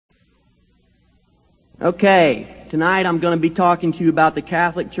Okay, tonight I'm going to be talking to you about the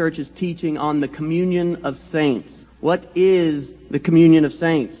Catholic Church's teaching on the communion of saints. What is the communion of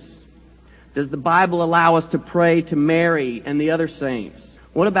saints? Does the Bible allow us to pray to Mary and the other saints?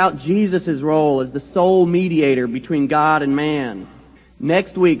 What about Jesus' role as the sole mediator between God and man?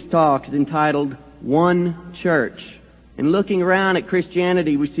 Next week's talk is entitled One Church. And looking around at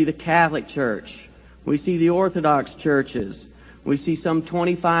Christianity, we see the Catholic Church. We see the Orthodox churches. We see some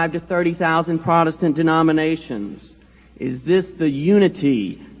 25 to 30,000 Protestant denominations. Is this the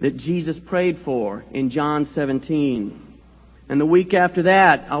unity that Jesus prayed for in John 17? And the week after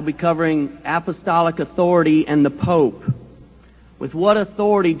that, I'll be covering apostolic authority and the Pope. With what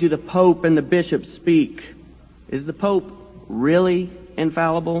authority do the Pope and the bishops speak? Is the Pope really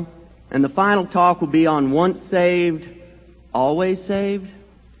infallible? And the final talk will be on once saved, always saved.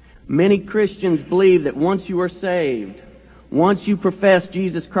 Many Christians believe that once you are saved, once you profess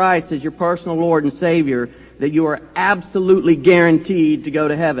Jesus Christ as your personal Lord and Savior, that you are absolutely guaranteed to go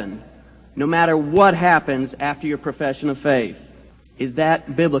to heaven, no matter what happens after your profession of faith. Is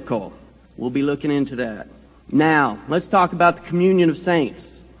that biblical? We'll be looking into that. Now, let's talk about the communion of saints.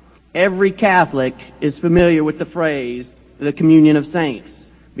 Every Catholic is familiar with the phrase, the communion of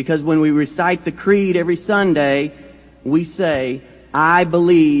saints, because when we recite the creed every Sunday, we say, I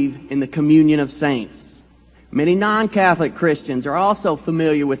believe in the communion of saints. Many non-Catholic Christians are also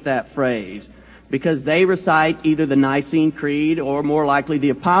familiar with that phrase because they recite either the Nicene Creed or more likely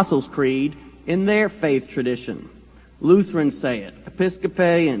the Apostles' Creed in their faith tradition. Lutherans say it,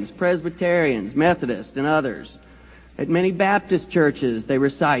 Episcopalians, Presbyterians, Methodists, and others. At many Baptist churches, they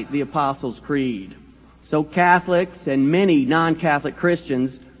recite the Apostles' Creed. So Catholics and many non-Catholic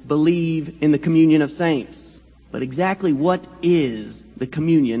Christians believe in the communion of saints. But exactly what is the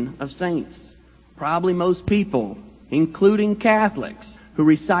communion of saints? Probably most people, including Catholics, who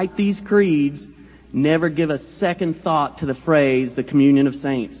recite these creeds, never give a second thought to the phrase, the communion of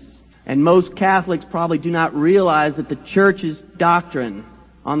saints. And most Catholics probably do not realize that the Church's doctrine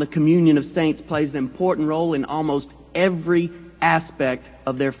on the communion of saints plays an important role in almost every aspect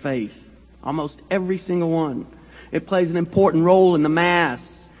of their faith. Almost every single one. It plays an important role in the Mass,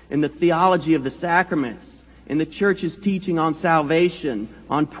 in the theology of the sacraments, in the Church's teaching on salvation,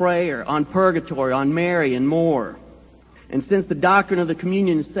 on prayer, on purgatory, on Mary, and more. And since the doctrine of the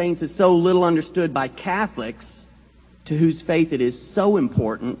communion of saints is so little understood by Catholics, to whose faith it is so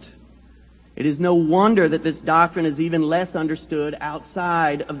important, it is no wonder that this doctrine is even less understood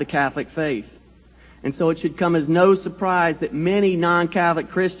outside of the Catholic faith. And so it should come as no surprise that many non-Catholic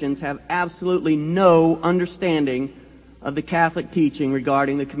Christians have absolutely no understanding of the Catholic teaching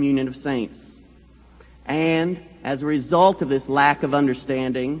regarding the communion of saints. And as a result of this lack of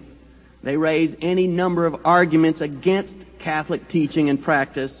understanding, they raise any number of arguments against Catholic teaching and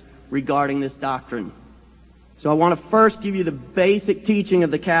practice regarding this doctrine. So I want to first give you the basic teaching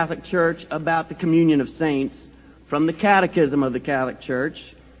of the Catholic Church about the communion of saints from the Catechism of the Catholic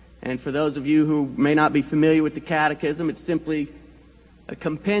Church. And for those of you who may not be familiar with the Catechism, it's simply a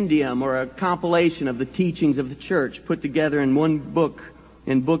compendium or a compilation of the teachings of the Church put together in one book,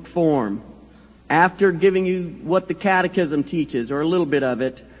 in book form. After giving you what the Catechism teaches, or a little bit of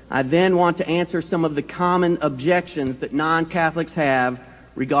it, I then want to answer some of the common objections that non-Catholics have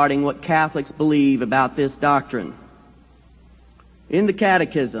regarding what Catholics believe about this doctrine. In the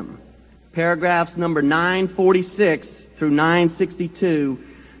Catechism, paragraphs number 946 through 962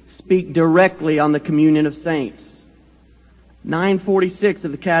 speak directly on the communion of saints. 946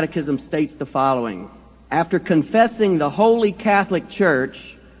 of the Catechism states the following. After confessing the Holy Catholic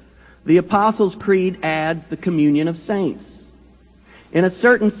Church, the Apostles' Creed adds the communion of saints. In a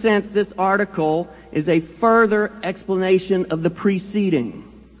certain sense, this article is a further explanation of the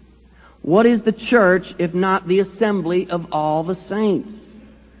preceding. What is the church if not the assembly of all the saints?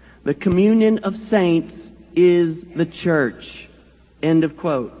 The communion of saints is the church. End of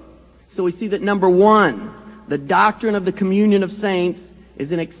quote. So we see that number one, the doctrine of the communion of saints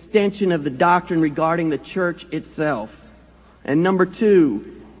is an extension of the doctrine regarding the church itself. And number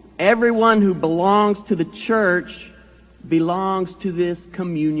two, everyone who belongs to the church belongs to this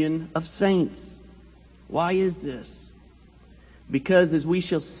communion of saints. Why is this? Because as we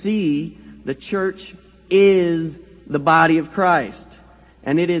shall see, the church is the body of Christ.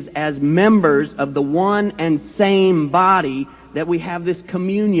 And it is as members of the one and same body that we have this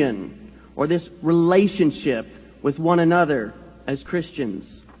communion or this relationship with one another as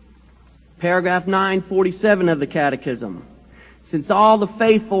Christians. Paragraph 947 of the Catechism. Since all the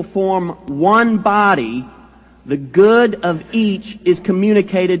faithful form one body, the good of each is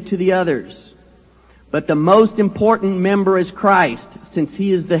communicated to the others. But the most important member is Christ, since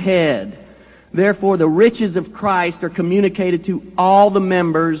he is the head. Therefore, the riches of Christ are communicated to all the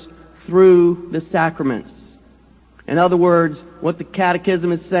members through the sacraments. In other words, what the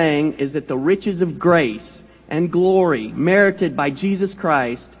Catechism is saying is that the riches of grace and glory merited by Jesus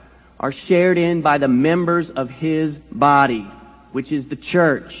Christ are shared in by the members of His body, which is the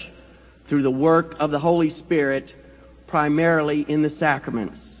church, through the work of the Holy Spirit, primarily in the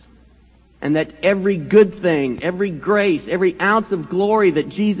sacraments. And that every good thing, every grace, every ounce of glory that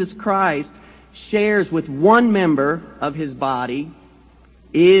Jesus Christ shares with one member of His body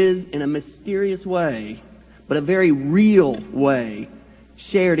is, in a mysterious way, but a very real way,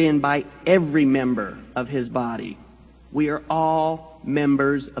 shared in by every member of His body. We are all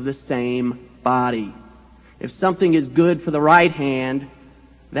members of the same body. If something is good for the right hand,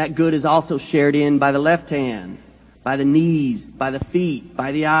 that good is also shared in by the left hand, by the knees, by the feet,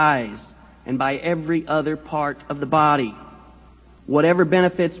 by the eyes, and by every other part of the body. Whatever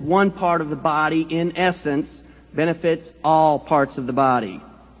benefits one part of the body, in essence, benefits all parts of the body.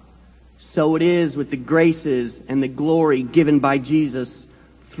 So it is with the graces and the glory given by Jesus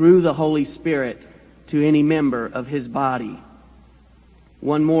through the Holy Spirit to any member of His body.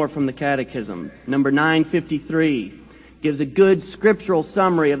 One more from the Catechism. Number 953 gives a good scriptural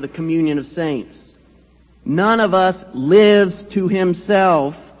summary of the communion of saints. None of us lives to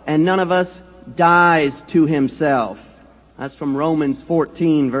himself, and none of us dies to himself. That's from Romans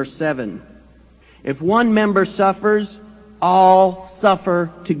 14, verse 7. If one member suffers, all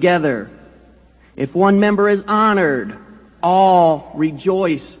suffer together. If one member is honored, all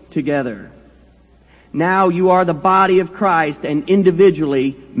rejoice together. Now you are the body of Christ and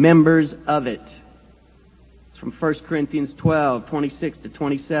individually members of it. It's from 1 Corinthians 12, 26 to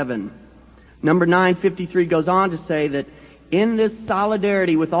 27. Number 953 goes on to say that in this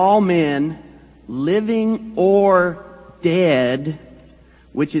solidarity with all men, living or dead,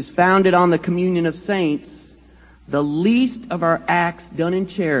 which is founded on the communion of saints, the least of our acts done in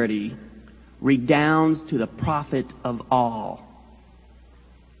charity redounds to the profit of all.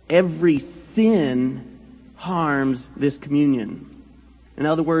 Every sin harms this communion. In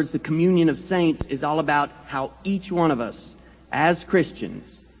other words, the communion of saints is all about how each one of us, as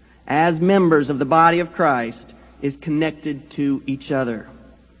Christians, as members of the body of Christ, is connected to each other.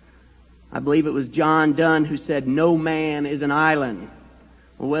 I believe it was John Donne who said, "No man is an island."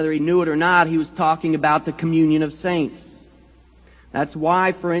 Well, whether he knew it or not, he was talking about the communion of saints. That's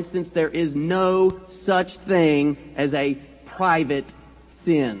why, for instance, there is no such thing as a private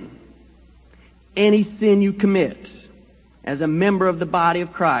sin. Any sin you commit as a member of the body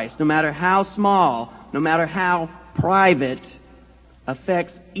of Christ, no matter how small, no matter how private,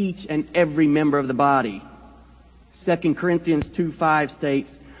 affects each and every member of the body. 2 Corinthians 2:5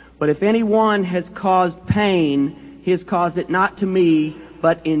 states, "But if anyone has caused pain, he has caused it not to me,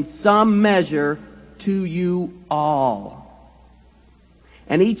 but in some measure to you all."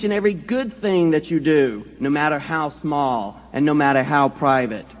 And each and every good thing that you do, no matter how small and no matter how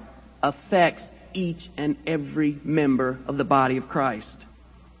private, affects each and every member of the body of Christ.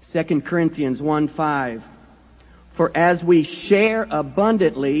 2 Corinthians 1:5, "For as we share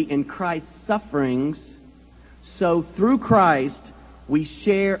abundantly in Christ's sufferings, so through Christ we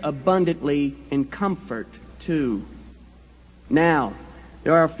share abundantly in comfort too." Now,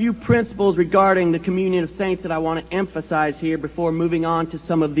 there are a few principles regarding the communion of saints that I want to emphasize here before moving on to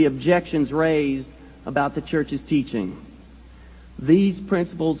some of the objections raised about the church's teaching. These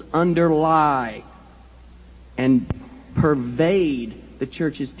principles underlie and pervade the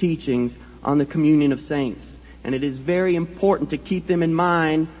church's teachings on the communion of saints. And it is very important to keep them in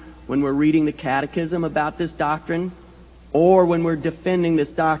mind when we're reading the Catechism about this doctrine, or when we're defending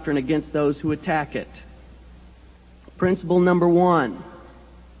this doctrine against those who attack it. Principle number 1.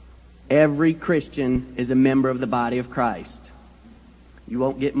 Every Christian is a member of the body of Christ. You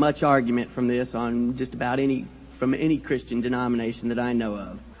won't get much argument from this on just about from any Christian denomination that I know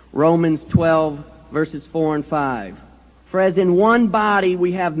of. Romans 12, verses 4 and 5. "For as in one body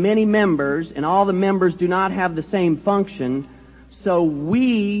we have many members, and all the members do not have the same function, so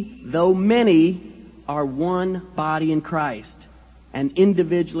we, though many, are one body in Christ, and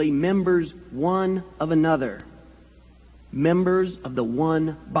individually members one of another." Members of the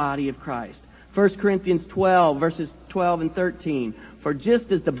one body of Christ. 1 Corinthians 12, verses 12 and 13. "For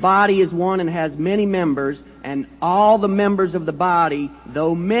just as the body is one and has many members, and all the members of the body,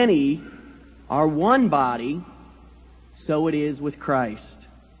 though many, are one body, so it is with Christ.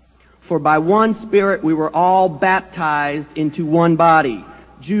 For by one Spirit we were all baptized into one body,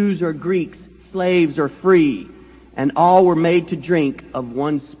 Jews or Greeks, slaves or free, and all were made to drink of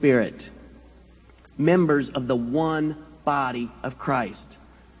one Spirit." Members of the one body of Christ.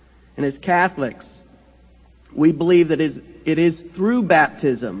 And as Catholics, we believe that it is through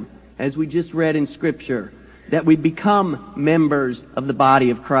baptism, as we just read in Scripture, that we become members of the body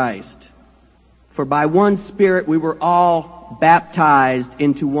of Christ. For by one Spirit we were all baptized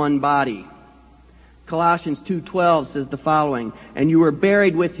into one body. Colossians 2:12 says the following, and you were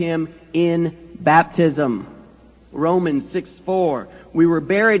buried with him in baptism. Romans 6:4, we were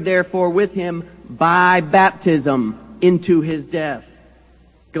buried therefore with him by baptism into his death.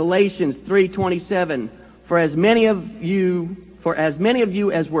 Galatians 3:27, for as many of you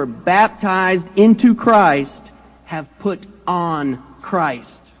as were baptized into Christ have put on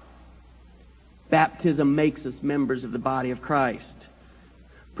Christ. Baptism makes us members of the body of Christ.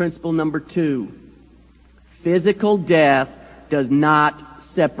 Principle number 2, physical death does not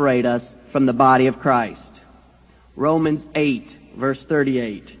separate us from the body of Christ. Romans 8, verse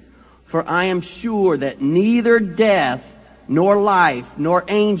 38. For I am sure that neither death, nor life, nor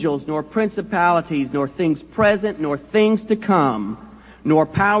angels, nor principalities, nor things present, nor things to come, nor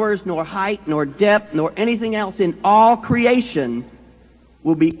powers, nor height, nor depth, nor anything else in all creation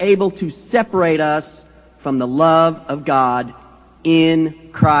will be able to separate us from the love of God in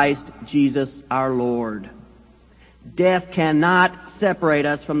Christ Jesus our Lord. Death cannot separate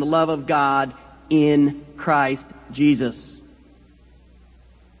us from the love of God in Christ Jesus.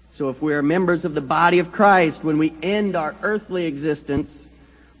 So if we are members of the body of Christ, when we end our earthly existence,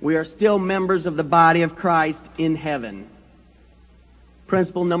 we are still members of the body of Christ in heaven.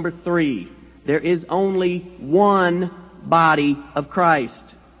 Principle number 3, there is only one body of Christ.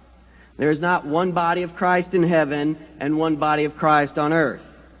 There is not one body of Christ in heaven and one body of Christ on earth.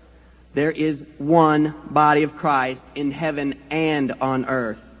 There is one body of Christ in heaven and on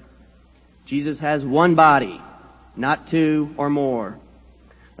earth. Jesus has one body, not two or more.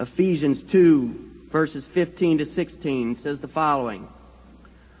 Ephesians 2, verses 15 to 16 says the following,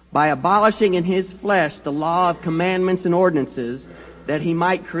 by abolishing in his flesh the law of commandments and ordinances, that he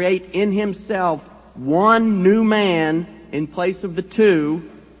might create in himself one new man in place of the two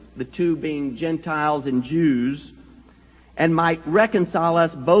being Gentiles and Jews, and might reconcile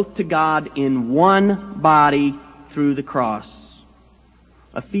us both to God in one body through the cross.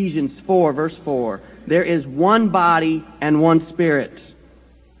 Ephesians 4, verse 4, there is one body and one Spirit.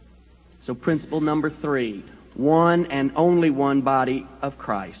 So principle number 3, one and only one body of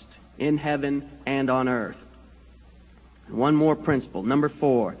Christ in heaven and on earth. One more principle, number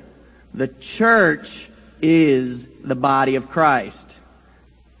 4, the church is the body of Christ.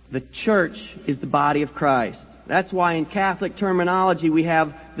 The church is the body of Christ. That's why in Catholic terminology we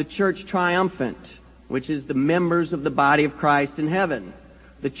have the church triumphant, which is the members of the body of Christ in heaven.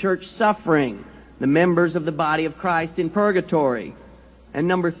 The church suffering, the members of the body of Christ in purgatory. And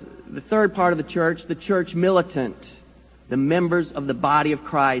the third part of the church militant, the members of the body of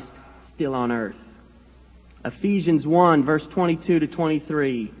Christ still on earth. Ephesians 1, verse 22 to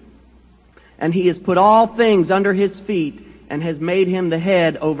 23. And he has put all things under his feet and has made him the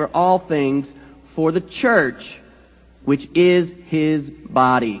head over all things for the church, which is his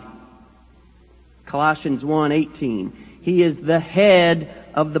body. Colossians 1:18. He is the head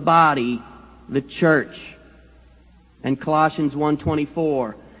of the body, the church. And Colossians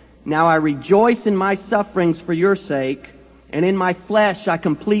 1:24. Now I rejoice in my sufferings for your sake, and in my flesh I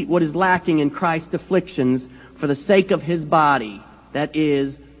complete what is lacking in Christ's afflictions for the sake of his body, that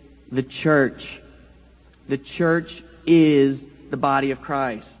is, the church. The church is the body of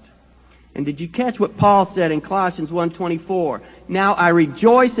Christ. And did you catch what Paul said in Colossians 1:24? Now I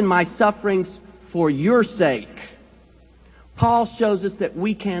rejoice in my sufferings for your sake. Paul shows us that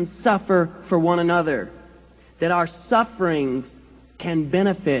we can suffer for one another, that our sufferings can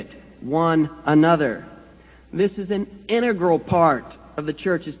benefit one another. This is an integral part of the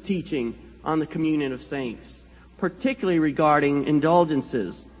church's teaching on the communion of saints, particularly regarding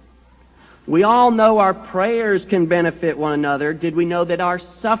indulgences. We all know our prayers can benefit one another. Did we know that our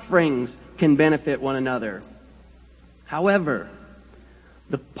sufferings can benefit one another? However,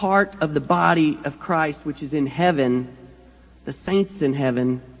 the part of the body of Christ which is in heaven, the saints in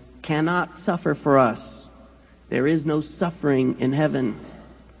heaven, cannot suffer for us. There is no suffering in heaven.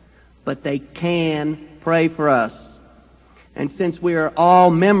 But they can pray for us. And since we are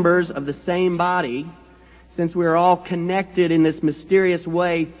all members of the same body, since we are all connected in this mysterious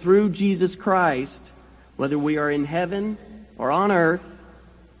way through Jesus Christ, whether we are in heaven or on earth,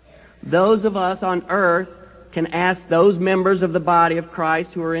 those of us on earth can ask those members of the body of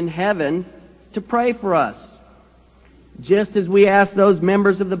Christ who are in heaven to pray for us, just as we ask those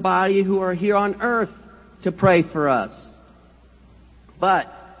members of the body who are here on earth to pray for us.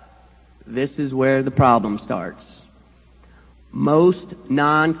 But this is where the problem starts. Most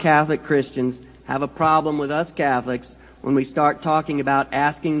non-Catholic Christians have a problem with us Catholics when we start talking about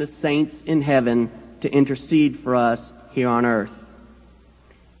asking the saints in heaven to intercede for us here on earth.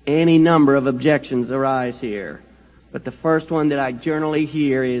 Any number of objections arise here. But the first one that I generally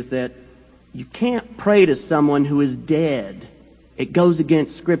hear is that you can't pray to someone who is dead. It goes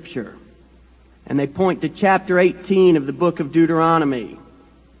against Scripture. And they point to chapter 18 of the book of Deuteronomy.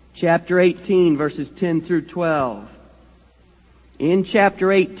 Chapter 18, verses 10 through 12. In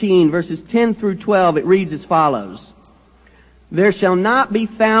chapter 18, verses 10 through 12, it reads as follows. There shall not be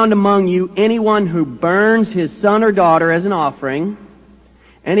found among you anyone who burns his son or daughter as an offering,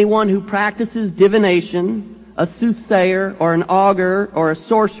 anyone who practices divination, a soothsayer, or an augur, or a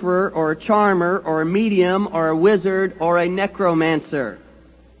sorcerer, or a charmer, or a medium, or a wizard, or a necromancer.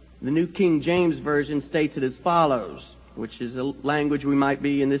 The New King James Version states it as follows, which is a language we might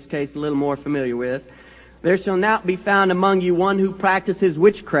be, in this case, a little more familiar with. There shall not be found among you one who practices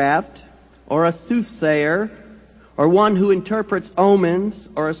witchcraft, or a soothsayer, or one who interprets omens,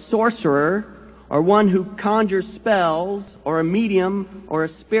 or a sorcerer, or one who conjures spells, or a medium, or a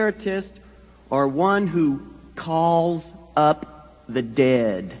spiritist, or one who calls up the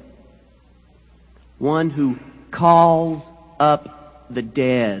dead. One who calls up the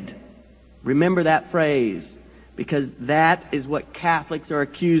dead. Remember that phrase, because that is what Catholics are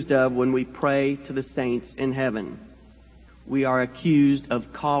accused of when we pray to the saints in heaven. We are accused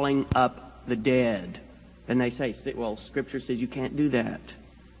of calling up the dead. And they say, well, Scripture says you can't do that.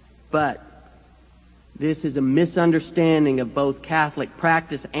 But this is a misunderstanding of both Catholic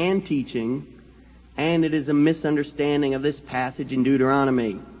practice and teaching, and it is a misunderstanding of this passage in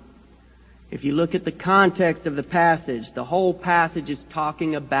Deuteronomy. If you look at the context of the passage, the whole passage is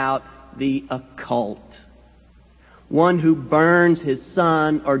talking about the occult. One who burns his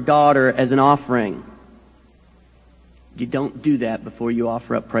son or daughter as an offering. You don't do that before you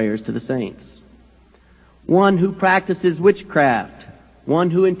offer up prayers to the saints. One who practices witchcraft,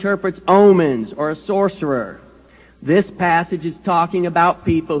 one who interprets omens, or a sorcerer. This passage is talking about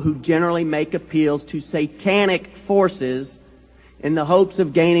people who generally make appeals to satanic forces in the hopes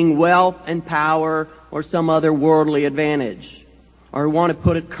of gaining wealth and power or some other worldly advantage, or want to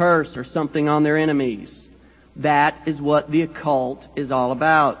put a curse or something on their enemies. That is what the occult is all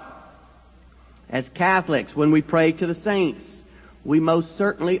about. As Catholics, when we pray to the saints, we most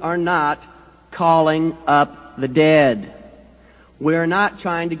certainly are not calling up the dead. We are not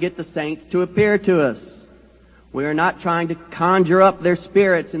trying to get the saints to appear to us. We are not trying to conjure up their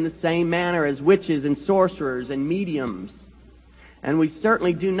spirits in the same manner as witches and sorcerers and mediums. And we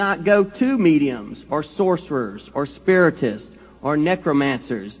certainly do not go to mediums or sorcerers or spiritists or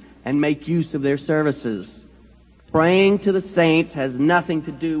necromancers and make use of their services. Praying to the saints has nothing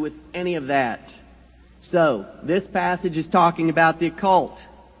to do with any of that. So, this passage is talking about the occult.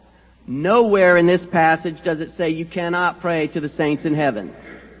 Nowhere in this passage does it say you cannot pray to the saints in heaven.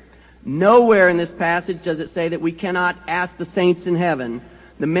 Nowhere in this passage does it say that we cannot ask the saints in heaven,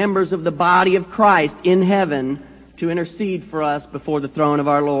 the members of the body of Christ in heaven, to intercede for us before the throne of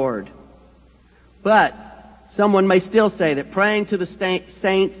our Lord. But someone may still say that praying to the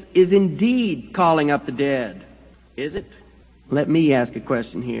saints is indeed calling up the dead. Is it? Let me ask a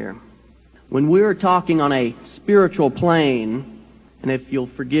question here. When we're talking on a spiritual plane, and if you'll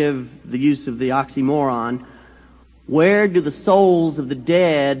forgive the use of the oxymoron, where do the souls of the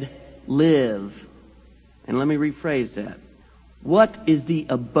dead live? And let me rephrase that. What is the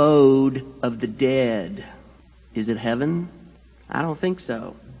abode of the dead? Is it heaven? I don't think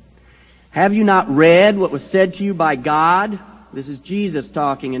so. Have you not read what was said to you by God? This is Jesus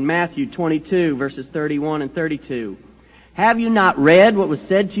talking in Matthew 22, verses 31 and 32. Have you not read what was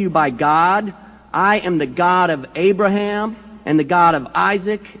said to you by God? I am the God of Abraham, and the God of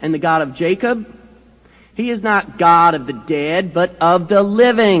Isaac, and the God of Jacob. He is not God of the dead, but of the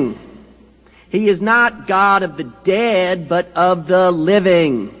living. He is not God of the dead, but of the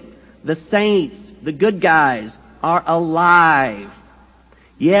living. The saints, the good guys, are alive.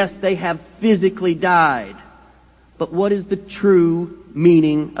 Yes, they have physically died. But what is the true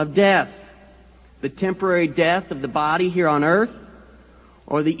meaning of death? The temporary death of the body here on earth,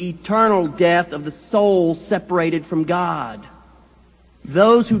 or the eternal death of the soul separated from God?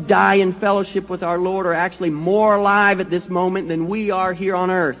 Those who die in fellowship with our Lord are actually more alive at this moment than we are here on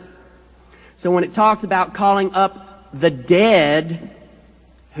earth. So when it talks about calling up the dead,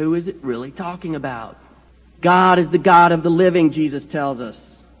 who is it really talking about? God is the God of the living, Jesus tells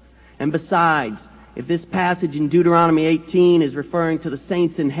us. And besides, if this passage in Deuteronomy 18 is referring to the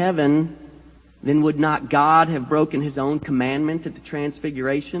saints in heaven, then would not God have broken his own commandment at the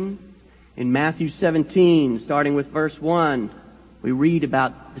Transfiguration? In Matthew 17, starting with verse 1, we read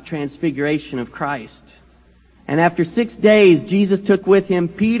about the transfiguration of Christ. And after 6 days, Jesus took with him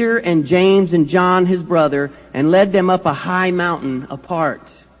Peter and James and John, his brother, and led them up a high mountain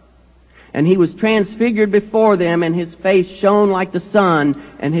apart. And he was transfigured before them, and his face shone like the sun,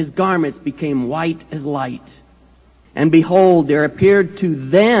 and his garments became white as light. And behold, there appeared to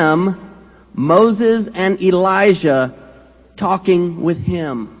them Moses and Elijah talking with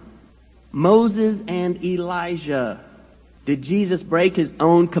him. Moses and Elijah. Did Jesus break his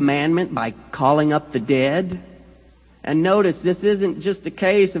own commandment by calling up the dead? And notice, this isn't just a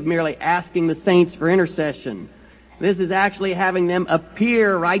case of merely asking the saints for intercession. This is actually having them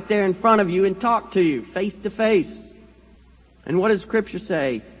appear right there in front of you and talk to you, face to face. And what does Scripture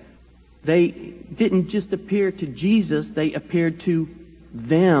say? They didn't just appear to Jesus, they appeared to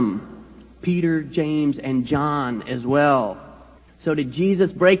them. Peter, James, and John as well. So did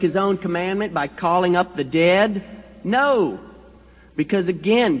Jesus break his own commandment by calling up the dead? No. Because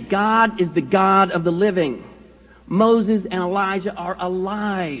again, God is the God of the living. Moses and Elijah are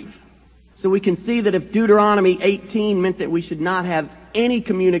alive. So we can see that if Deuteronomy 18 meant that we should not have any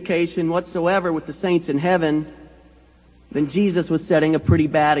communication whatsoever with the saints in heaven, then Jesus was setting a pretty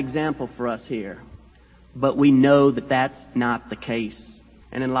bad example for us here. But we know that that's not the case.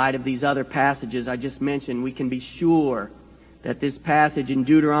 And in light of these other passages I just mentioned, we can be sure that this passage in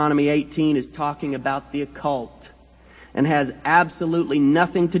Deuteronomy 18 is talking about the occult and has absolutely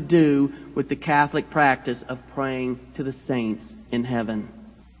nothing to do with the Catholic practice of praying to the saints in heaven.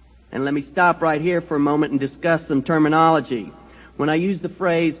 And let me stop right here for a moment and discuss some terminology. When I use the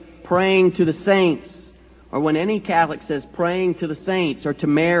phrase praying to the saints, or when any Catholic says praying to the saints or to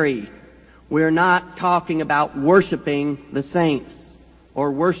Mary, we're not talking about worshiping the saints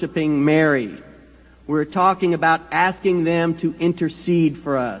or worshiping Mary. We're talking about asking them to intercede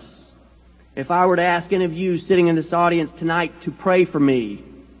for us. If I were to ask any of you sitting in this audience tonight to pray for me,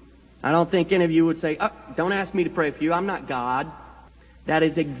 I don't think any of you would say, "Oh, don't ask me to pray for you. I'm not God." That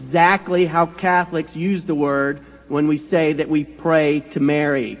is exactly how Catholics use the word when we say that we pray to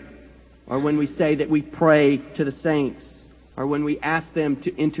Mary, or when we say that we pray to the saints, or when we ask them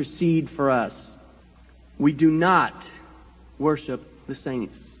to intercede for us. We do not worship the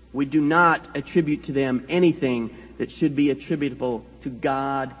saints. We do not attribute to them anything that should be attributable to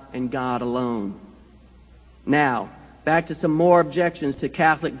God and God alone. Now, back to some more objections to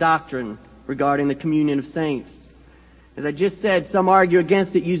Catholic doctrine regarding the communion of saints. As I just said, some argue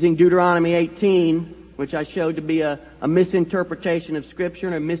against it using Deuteronomy 18, which I showed to be a misinterpretation of Scripture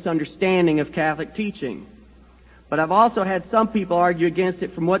and a misunderstanding of Catholic teaching. But I've also had some people argue against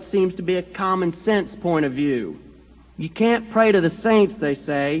it from what seems to be a common sense point of view. You can't pray to the saints, they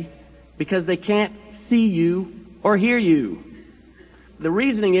say, because they can't see you or hear you. The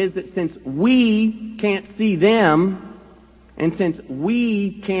reasoning is that since we can't see them, and since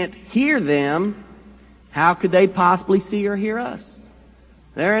we can't hear them, how could they possibly see or hear us?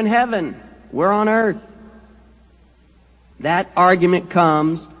 They're in heaven. We're on earth. That argument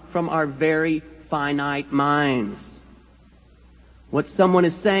comes from our very finite minds. What someone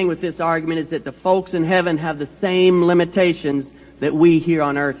is saying with this argument is that the folks in heaven have the same limitations that we here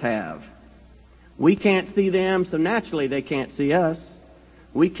on earth have. We can't see them, so naturally they can't see us.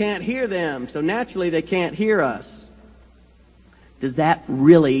 We can't hear them, so naturally they can't hear us. Does that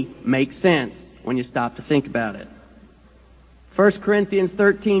really make sense when you stop to think about it? 1 Corinthians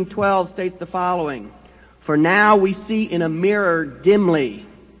 13:12 states the following: "For now we see in a mirror dimly,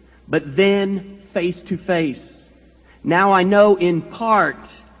 but then face to face. Now I know in part,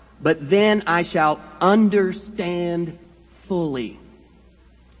 but then I shall understand fully."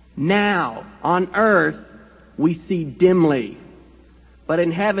 Now, on earth, we see dimly, but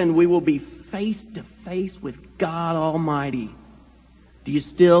in heaven we will be face to face with God Almighty. Do you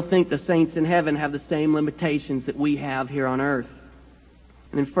still think the saints in heaven have the same limitations that we have here on earth?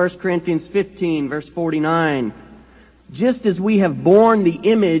 And in 1 Corinthians 15, verse 49, "Just as we have borne the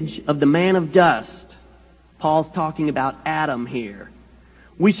image of the man of dust," Paul's talking about Adam here,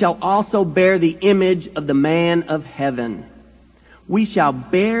 "we shall also bear the image of the man of heaven." We shall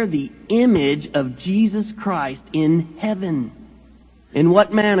bear the image of Jesus Christ in heaven. In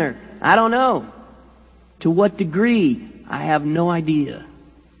what manner? I don't know. To what degree? I have no idea.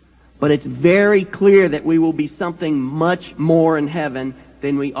 But it's very clear that we will be something much more in heaven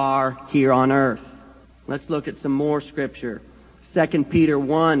than we are here on earth. Let's look at some more scripture. 2 Peter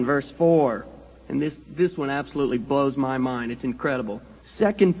 1, verse 4. And this one absolutely blows my mind. It's incredible.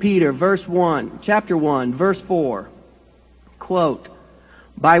 2 Peter chapter 1, verse 4. Quote,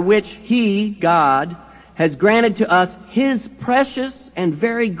 "By which He, God, has granted to us His precious and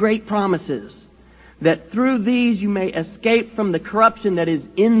very great promises, that through these you may escape from the corruption that is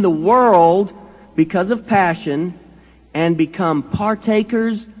in the world because of passion, and become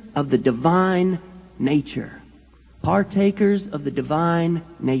partakers of the divine nature. Partakers of the divine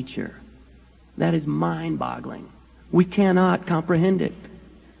nature. That is mind-boggling. We cannot comprehend it.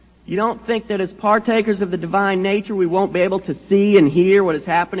 You don't think that as partakers of the divine nature we won't be able to see and hear what is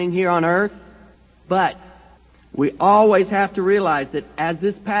happening here on earth? But we always have to realize that, as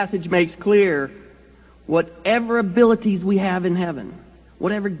this passage makes clear, whatever abilities we have in heaven,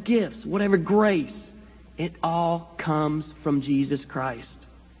 whatever gifts, whatever grace, it all comes from Jesus Christ.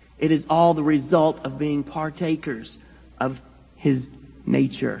 It is all the result of being partakers of His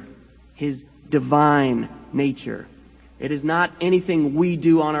nature, His divine nature. It is not anything we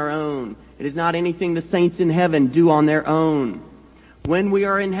do on our own. It is not anything the saints in heaven do on their own. When we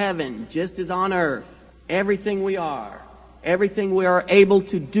are in heaven, just as on earth, everything we are able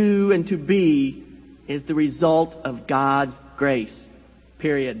to do and to be is the result of God's grace.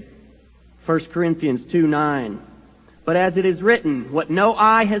 Period. 1 Corinthians 2:9. But as it is written, what no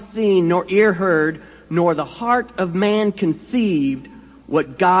eye has seen, nor ear heard, nor the heart of man conceived,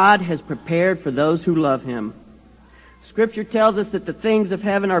 what God has prepared for those who love Him. Scripture tells us that the things of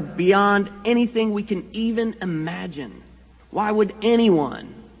heaven are beyond anything we can even imagine. Why would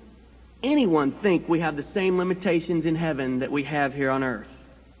anyone think we have the same limitations in heaven that we have here on earth?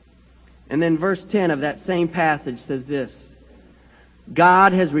 And then verse 10 of that same passage says this: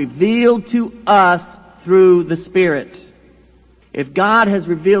 God has revealed to us through the Spirit. If God has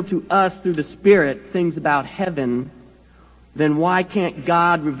revealed to us through the Spirit things about heaven, then why can't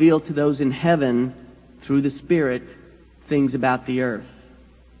God reveal to those in heaven through the Spirit things about the earth?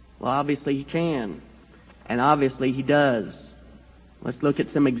 Well, obviously He can. And obviously He does. Let's look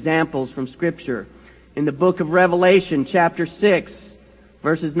at some examples from Scripture. In the book of Revelation, chapter 6,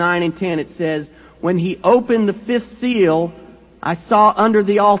 verses 9 and 10, it says, when He opened the fifth seal, I saw under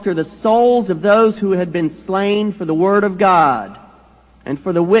the altar the souls of those who had been slain for the word of God and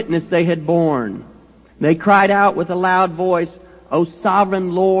for the witness they had borne. They cried out with a loud voice, O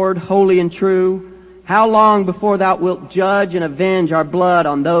sovereign Lord, holy and true, how long before Thou wilt judge and avenge our blood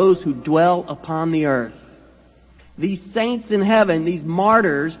on those who dwell upon the earth? These saints in heaven, these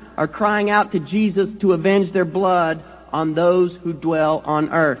martyrs, are crying out to Jesus to avenge their blood on those who dwell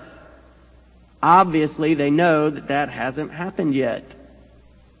on earth. Obviously, they know that that hasn't happened yet.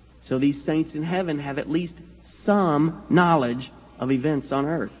 So these saints in heaven have at least some knowledge of events on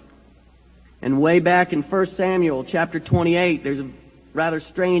earth. And way back in 1 Samuel chapter 28, there's a rather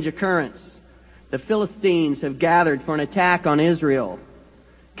strange occurrence. The Philistines have gathered for an attack on Israel.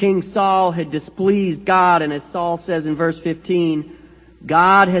 King Saul had displeased God, and as Saul says in verse 15,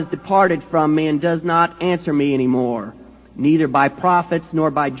 God has departed from me and does not answer me anymore, neither by prophets nor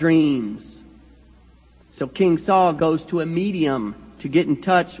by dreams. So King Saul goes to a medium to get in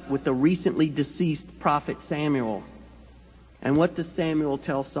touch with the recently deceased prophet Samuel. And what does Samuel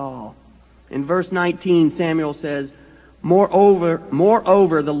tell Saul? In verse 19, Samuel says, Moreover,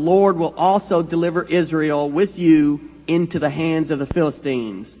 the Lord will also deliver Israel with you into the hands of the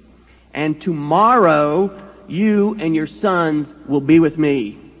Philistines. And tomorrow you and your sons will be with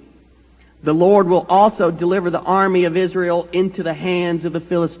me. The Lord will also deliver the army of Israel into the hands of the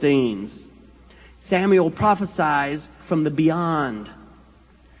Philistines. Samuel prophesies from the beyond.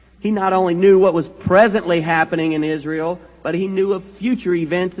 He not only knew what was presently happening in Israel, but he knew of future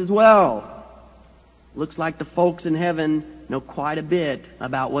events as well. Looks like the folks in heaven know quite a bit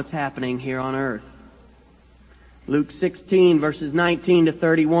about what's happening here on earth. Luke 16, verses 19 to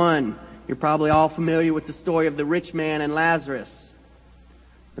 31. You're probably all familiar with the story of the rich man and Lazarus.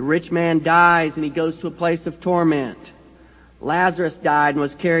 The rich man dies and he goes to a place of torment. Lazarus died and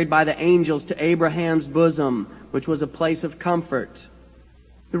was carried by the angels to Abraham's bosom, which was a place of comfort.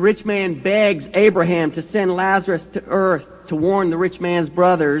 The rich man begs Abraham to send Lazarus to earth to warn the rich man's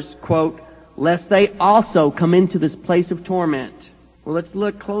brothers, quote, lest they also come into this place of torment. Well, let's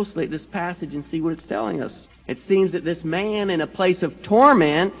look closely at this passage and see what it's telling us. It seems that this man in a place of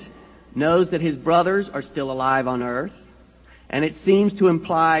torment knows that his brothers are still alive on earth. And it seems to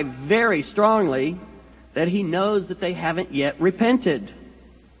imply very strongly that he knows that they haven't yet repented.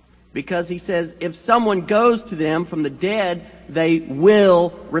 Because he says, if someone goes to them from the dead, they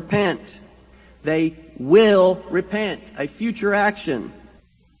will repent. They will repent. A future action.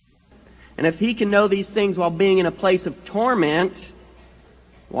 And if he can know these things while being in a place of torment,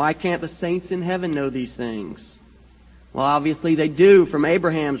 why can't the saints in heaven know these things? Well, obviously they do, from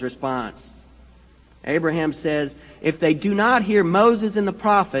Abraham's response. Abraham says, if they do not hear Moses and the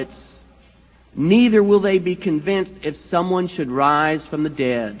prophets, neither will they be convinced if someone should rise from the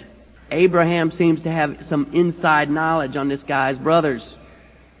dead. Abraham seems to have some inside knowledge on this guy's brothers.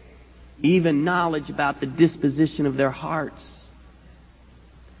 Even knowledge about the disposition of their hearts.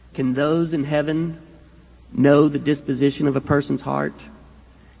 Can those in heaven know the disposition of a person's heart?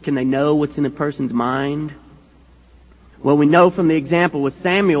 Can they know what's in a person's mind? Well, we know from the example with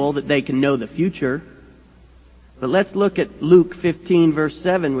Samuel that they can know the future. But let's look at Luke 15, verse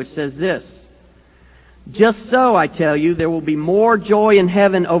 7, which says this. Just so, I tell you, there will be more joy in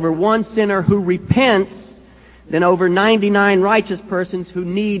heaven over one sinner who repents than over 99 righteous persons who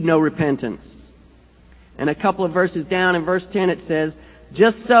need no repentance. And a couple of verses down in verse 10 it says,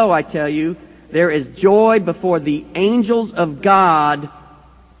 just so, I tell you, there is joy before the angels of God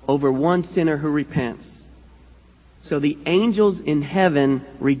over one sinner who repents. So the angels in heaven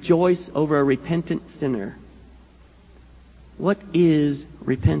rejoice over a repentant sinner. What is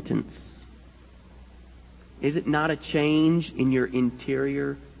repentance? Is it not a change in your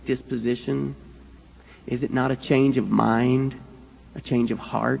interior disposition? Is it not a change of mind? A change of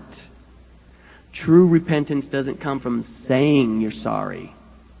heart? True repentance doesn't come from saying you're sorry.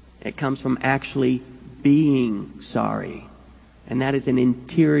 It comes from actually being sorry. And that is an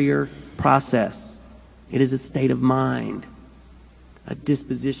interior process. It is a state of mind, a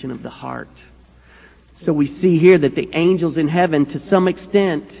disposition of the heart. So we see here that the angels in heaven, to some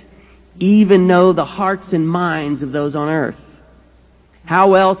extent, even know the hearts and minds of those on earth.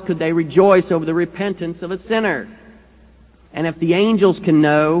 How else could they rejoice over the repentance of a sinner? And if the angels can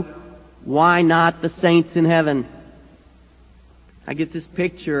know, why not the saints in heaven? I get this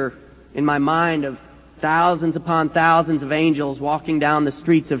picture in my mind of thousands upon thousands of angels walking down the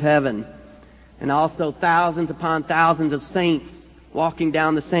streets of heaven, and also thousands upon thousands of saints walking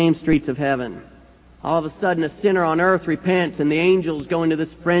down the same streets of heaven. All of a sudden, a sinner on earth repents, and the angels go into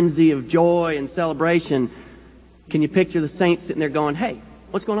this frenzy of joy and celebration. Can you picture the saints sitting there going, hey,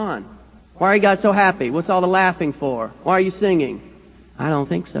 what's going on? Why are you guys so happy? What's all the laughing for? Why are you singing? I don't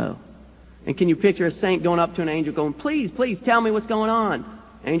think so. And can you picture a saint going up to an angel going, please, please tell me what's going on?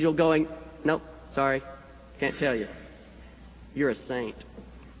 Angel going, nope, sorry, can't tell you. You're a saint.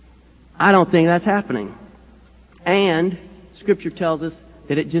 I don't think that's happening. And Scripture tells us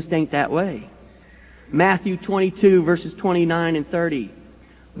that it just ain't that way. Matthew 22, verses 29 and 30.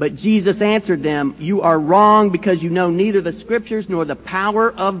 But Jesus answered them, you are wrong because you know neither the Scriptures nor the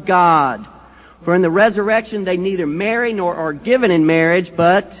power of God. For in the resurrection they neither marry nor are given in marriage,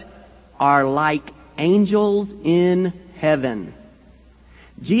 but are like angels in heaven.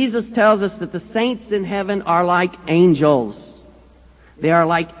 Jesus tells us that the saints in heaven are like angels. They are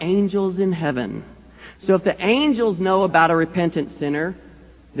like angels in heaven. So if the angels know about a repentant sinner,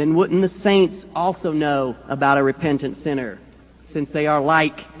 then wouldn't the saints also know about a repentant sinner, since they are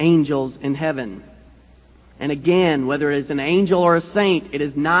like angels in heaven? And again, whether it is an angel or a saint, it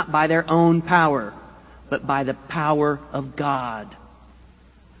is not by their own power, but by the power of God.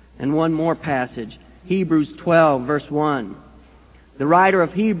 And one more passage, Hebrews 12, verse 1. The writer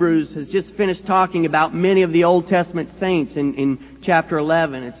of Hebrews has just finished talking about many of the Old Testament saints in chapter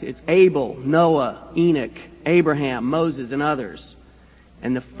 11. It's Abel, Noah, Enoch, Abraham, Moses, and others.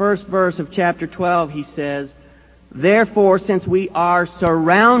 And the first verse of chapter 12, he says, therefore, since we are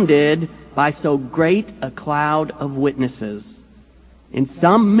surrounded by so great a cloud of witnesses, in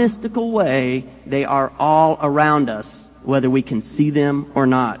some mystical way, they are all around us, whether we can see them or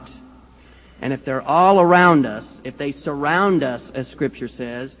not. And if they're all around us, if they surround us, as Scripture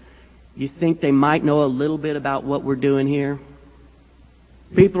says, you think they might know a little bit about what we're doing here?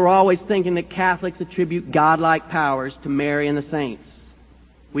 People are always thinking that Catholics attribute godlike powers to Mary and the saints.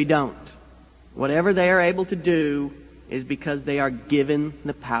 We don't. Whatever they are able to do is because they are given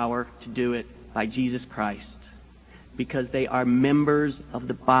the power to do it by Jesus Christ. Because they are members of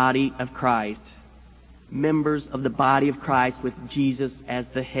the body of Christ. Members of the body of Christ with Jesus as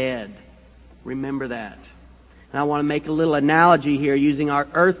the head. Remember that. And I want to make a little analogy here using our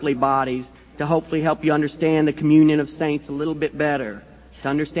earthly bodies to hopefully help you understand the communion of saints a little bit better. To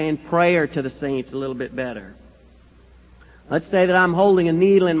understand prayer to the saints a little bit better. Let's say that I'm holding a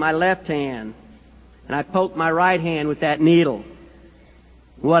needle in my left hand, and I poke my right hand with that needle.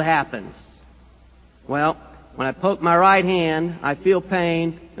 What happens? Well, when I poke my right hand, I feel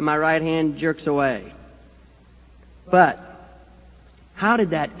pain, and my right hand jerks away. But how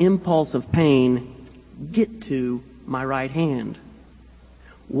did that impulse of pain get to my right hand?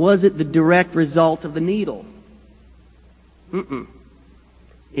 Was it the direct result of the needle?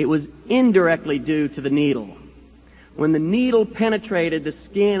 It was indirectly due to the needle. When the needle penetrated the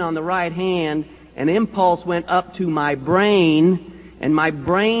skin on the right hand, an impulse went up to my brain, and my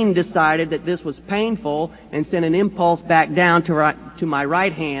brain decided that this was painful and sent an impulse back down to my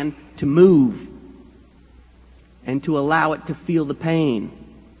right hand to move and to allow it to feel the pain.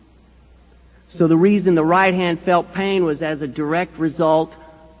 So the reason the right hand felt pain was as a direct result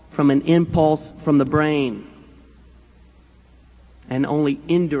from an impulse from the brain, and only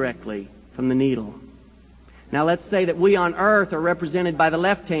indirectly from the needle. Now let's say that we on earth are represented by the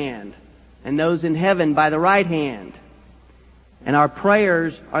left hand, and those in heaven by the right hand. And our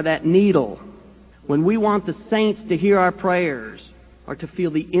prayers are that needle. When we want the saints to hear our prayers, or to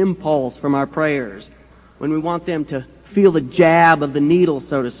feel the impulse from our prayers, when we want them to feel the jab of the needle,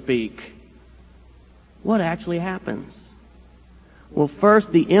 so to speak, what actually happens? Well,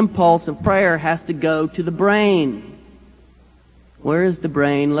 first, the impulse of prayer has to go to the brain. Where is the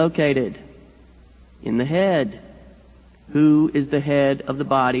brain located? In the head. Who is the head of the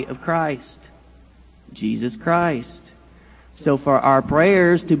body of Christ? Jesus Christ. So for our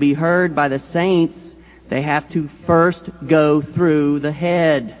prayers to be heard by the saints, they have to first go through the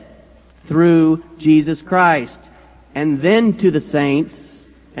head, through Jesus Christ, and then to the saints,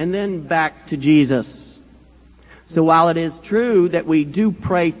 and then back to Jesus. So while it is true that we do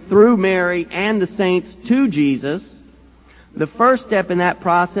pray through Mary and the saints to Jesus, the first step in that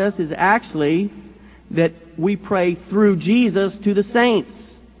process is actually that we pray through Jesus to the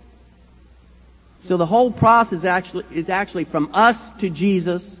saints. So the whole process is actually from us to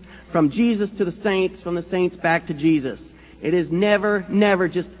Jesus, from Jesus to the saints, from the saints back to Jesus. It is never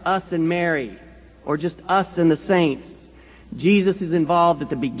just us and Mary, or just us and the saints. Jesus is involved at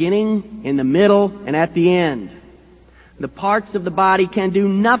the beginning, in the middle, and at the end. The parts of the body can do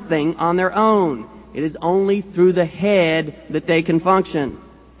nothing on their own. It is only through the head that they can function.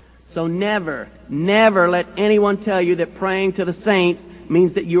 So never let anyone tell you that praying to the saints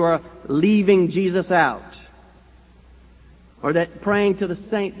means that you are leaving Jesus out. Or that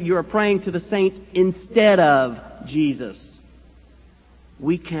you are praying to the saints instead of Jesus.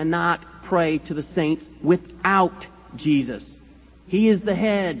 We cannot pray to the saints without Jesus. He is the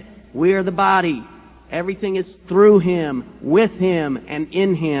head. We are the body. Everything is through Him, with Him, and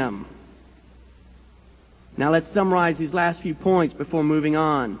in Him. Now let's summarize these last few points before moving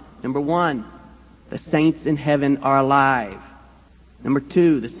on. Number 1, the saints in heaven are alive. Number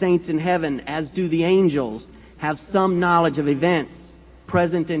 2, the saints in heaven, as do the angels, have some knowledge of events,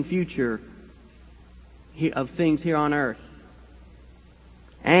 present and future, of things here on earth.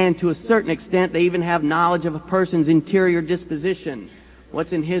 And to a certain extent, they even have knowledge of a person's interior disposition,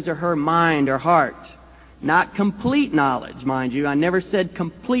 what's in his or her mind or heart. Not complete knowledge, mind you. I never said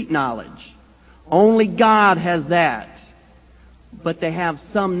complete knowledge. Only God has that. But they have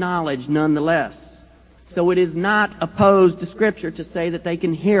some knowledge nonetheless. So it is not opposed to Scripture to say that they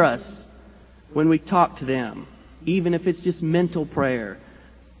can hear us when we talk to them, even if it's just mental prayer.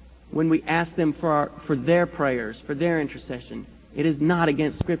 When we ask them for their prayers, for their intercession, it is not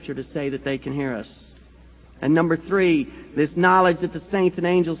against Scripture to say that they can hear us. And number 3, this knowledge that the saints and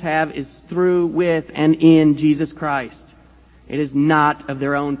angels have is through, with, and in Jesus Christ. It is not of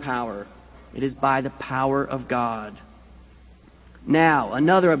their own power. It is by the power of God. Now,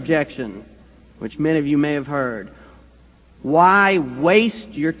 another objection, which many of you may have heard. Why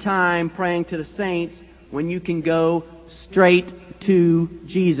waste your time praying to the saints when you can go straight to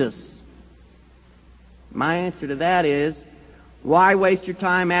Jesus? My answer to that is, why waste your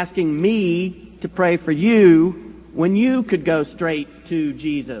time asking me to pray for you when you could go straight to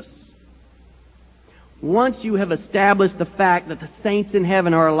Jesus? Once you have established the fact that the saints in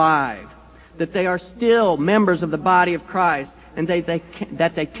heaven are alive, that they are still members of the body of Christ, and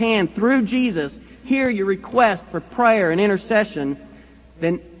that they can, through Jesus, hear your request for prayer and intercession,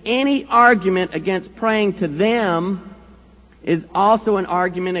 then any argument against praying to them is also an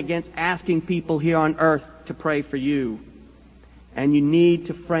argument against asking people here on earth to pray for you. And you need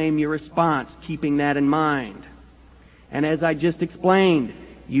to frame your response keeping that in mind. And as I just explained,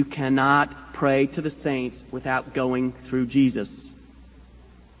 you cannot pray to the saints without going through Jesus.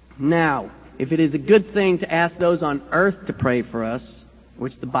 Now, if it is a good thing to ask those on earth to pray for us,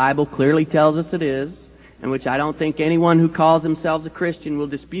 which the Bible clearly tells us it is, and which I don't think anyone who calls themselves a Christian will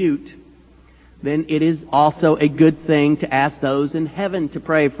dispute, then it is also a good thing to ask those in heaven to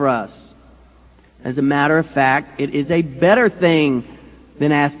pray for us. As a matter of fact, it is a better thing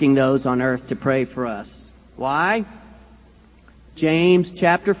than asking those on earth to pray for us. Why? James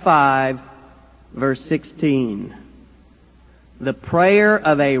chapter 5, verse 16. The prayer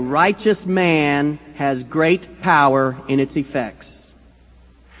of a righteous man has great power in its effects.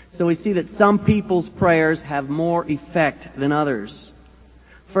 So we see that some people's prayers have more effect than others.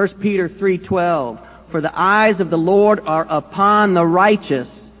 1 Peter 3:12, for the eyes of the Lord are upon the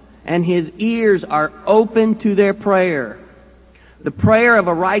righteous, and His ears are open to their prayer. The prayer of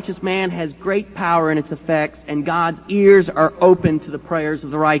a righteous man has great power in its effects, and God's ears are open to the prayers of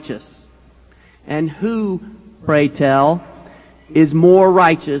the righteous. And who, pray tell, is more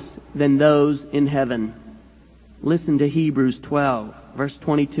righteous than those in heaven? Listen to Hebrews 12, verse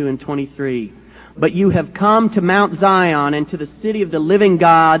 22 and 23. But you have come to Mount Zion and to the city of the living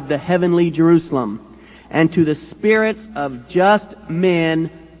God, the heavenly Jerusalem, and to the spirits of just men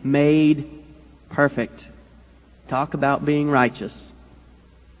made perfect. Talk about being righteous.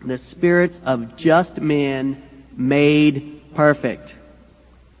 The spirits of just men made perfect.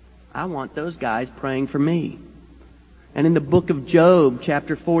 I want those guys praying for me. And in the book of Job,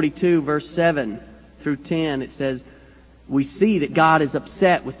 chapter 42, verse 7 through 10, it says, we see that God is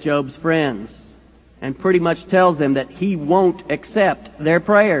upset with Job's friends and pretty much tells them that He won't accept their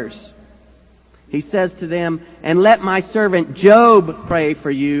prayers. He says to them, and let my servant Job pray for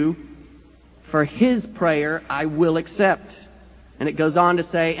you, for his prayer I will accept. And it goes on to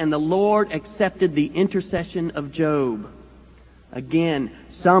say, and the Lord accepted the intercession of Job. Again,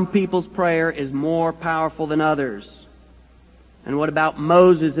 some people's prayer is more powerful than others. And what about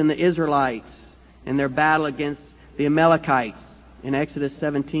Moses and the Israelites in their battle against the Amalekites in Exodus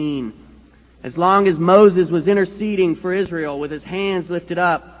 17? As long as Moses was interceding for Israel with his hands lifted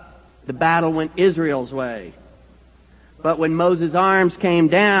up, the battle went Israel's way. But when Moses' arms came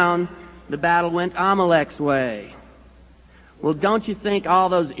down, the battle went Amalek's way. Well, don't you think all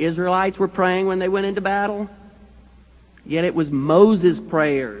those Israelites were praying when they went into battle? Yet it was Moses'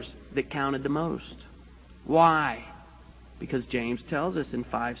 prayers that counted the most. Why? Because James tells us in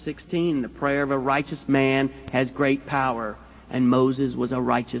 5:16, the prayer of a righteous man has great power, and Moses was a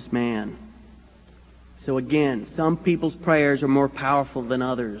righteous man. So again, some people's prayers are more powerful than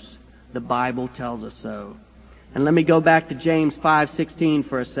others. The Bible tells us so. And let me go back to James 5:16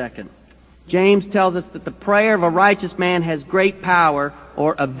 for a second. James tells us that the prayer of a righteous man has great power,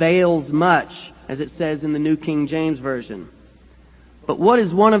 or avails much, as it says in the New King James Version. But what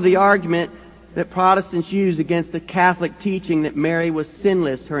is one of the arguments that Protestants use against the Catholic teaching that Mary was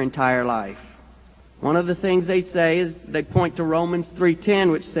sinless her entire life? One of the things they say is they point to Romans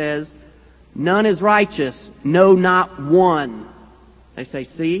 3:10, which says, none is righteous, no, not one. They say,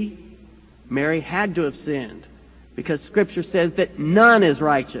 see, Mary had to have sinned, because Scripture says that none is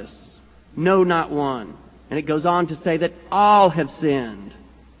righteous, no, not one. And it goes on to say that all have sinned.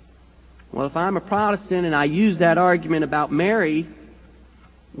 Well, if I'm a Protestant and I use that argument about Mary,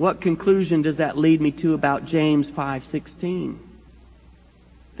 what conclusion does that lead me to about James 5:16?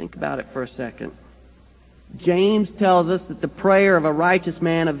 Think about it for a second. James tells us that the prayer of a righteous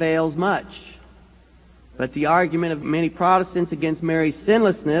man avails much. But the argument of many Protestants against Mary's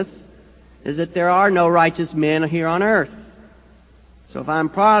sinlessness is that there are no righteous men here on earth. So if I'm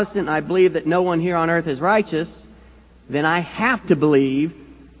Protestant and I believe that no one here on earth is righteous, then I have to believe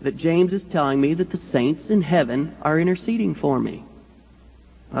that James is telling me that the saints in heaven are interceding for me.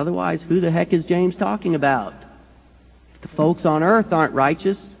 Otherwise, who the heck is James talking about? If the folks on earth aren't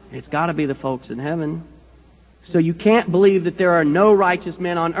righteous, it's got to be the folks in heaven. So you can't believe that there are no righteous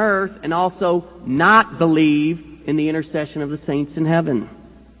men on earth and also not believe in the intercession of the saints in heaven.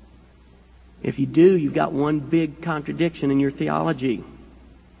 If you do, you've got one big contradiction in your theology.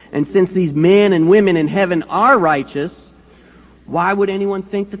 And since these men and women in heaven are righteous, why would anyone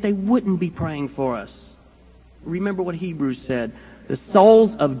think that they wouldn't be praying for us? Remember what Hebrews said, the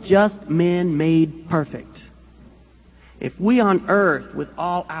souls of just men made perfect. If we on earth, with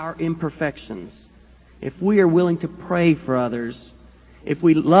all our imperfections, if we are willing to pray for others, if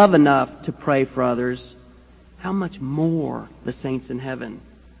we love enough to pray for others, how much more the saints in heaven,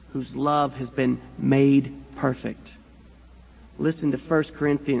 whose love has been made perfect. Listen to 1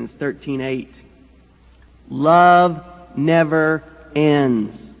 Corinthians 13:8. Love never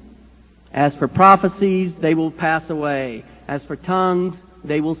ends. As for prophecies, they will pass away. As for tongues,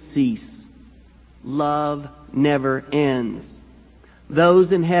 they will cease. Love never ends.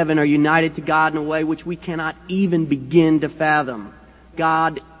 Those in heaven are united to God in a way which we cannot even begin to fathom.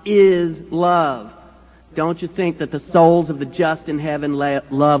 God is love. Don't you think that the souls of the just in heaven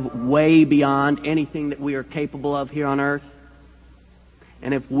love way beyond anything that we are capable of here on earth?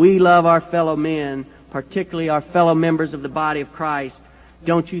 And if we love our fellow men, particularly our fellow members of the body of Christ,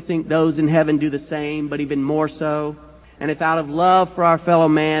 don't you think those in heaven do the same, but even more so? And if out of love for our fellow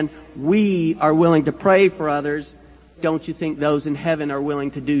man, we are willing to pray for others, don't you think those in heaven are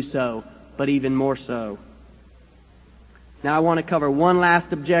willing to do so, but even more so? Now I want to cover one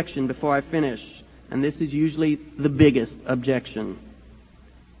last objection before I finish. And this is usually the biggest objection.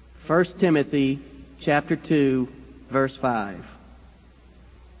 1 Timothy chapter 2, verse 5.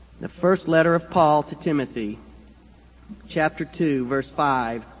 The first letter of Paul to Timothy. chapter 2, verse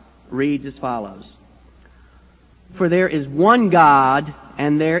 5 reads as follows. For there is one God,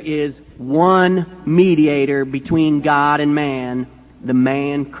 and there is one mediator between God and man, the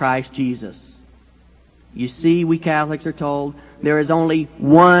man Christ Jesus. You see, we Catholics are told there is only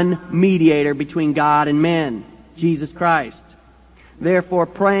one mediator between God and men, Jesus Christ. Therefore,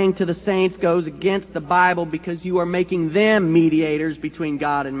 praying to the saints goes against the Bible because you are making them mediators between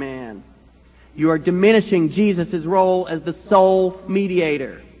God and man. You are diminishing Jesus' role as the sole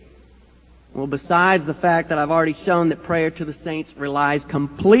mediator. Well, besides the fact that I've already shown that prayer to the saints relies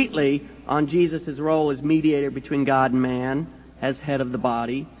completely on Jesus' role as mediator between God and man, as head of the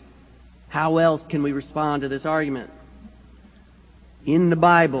body, how else can we respond to this argument? In the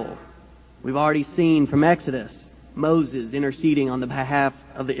Bible, we've already seen from Exodus, Moses interceding on the behalf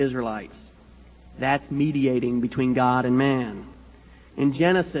of the Israelites. That's mediating between God and man. In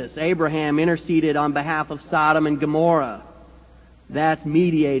Genesis, Abraham interceded on behalf of Sodom and Gomorrah. That's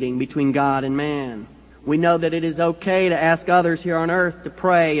mediating between God and man. We know that it is okay to ask others here on earth to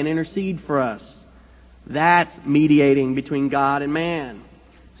pray and intercede for us. That's mediating between God and man.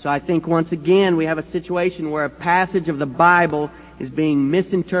 So I think once again we have a situation where a passage of the Bible is being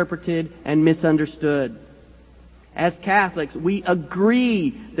misinterpreted and misunderstood. As Catholics, we agree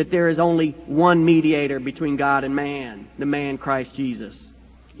that there is only one mediator between God and man, the man Christ Jesus.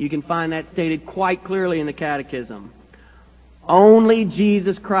 You can find that stated quite clearly in the Catechism. Only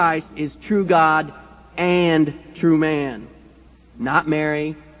Jesus Christ is true God and true man. Not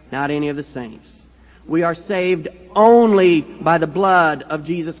Mary, not any of the saints. We are saved only by the blood of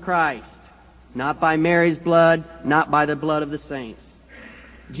Jesus Christ. Not by Mary's blood, not by the blood of the saints.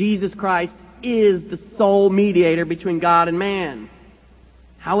 Jesus Christ is the sole mediator between God and man.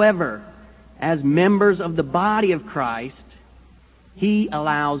 However, as members of the body of Christ, He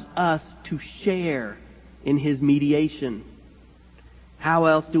allows us to share in His mediation. How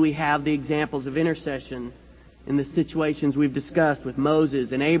else do we have the examples of intercession in the situations we've discussed with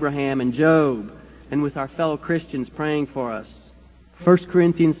Moses and Abraham and Job, and with our fellow Christians praying for us? 1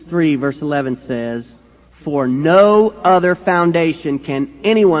 Corinthians 3 verse 11 says, For no other foundation can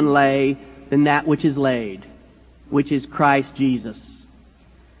anyone lay than that which is laid, which is Christ Jesus.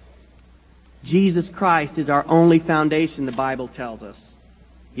 Jesus Christ is our only foundation, the Bible tells us.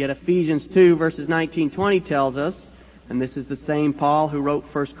 Yet Ephesians 2 verses 19-20 tells us, and this is the same Paul who wrote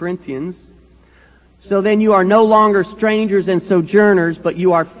 1 Corinthians, So then you are no longer strangers and sojourners, but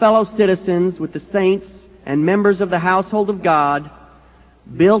you are fellow citizens with the saints and members of the household of God,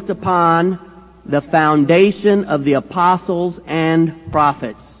 built upon the foundation of the apostles and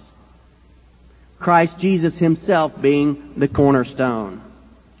prophets, Christ Jesus Himself being the cornerstone.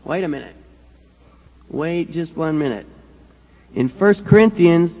 Wait a minute. Wait just 1 minute. In 1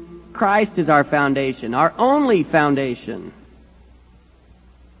 Corinthians, Christ is our foundation, our only foundation.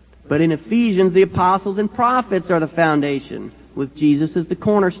 But in Ephesians, the apostles and prophets are the foundation, with Jesus as the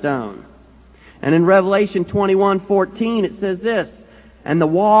cornerstone. And in Revelation 21:14, it says this, And the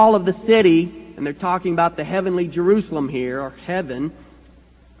wall of the city, and they're talking about the heavenly Jerusalem here, or heaven,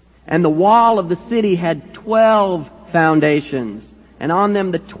 and the wall of the city had 12 foundations, and on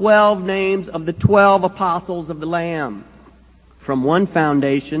them the 12 names of the 12 apostles of the Lamb. From one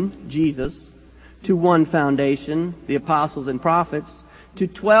foundation, Jesus, to one foundation, the apostles and prophets, to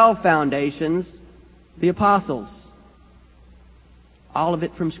 12 foundations, the apostles. All of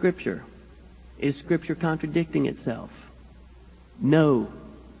it from Scripture. Is Scripture contradicting itself? No.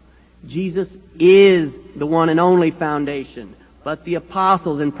 Jesus is the one and only foundation. But the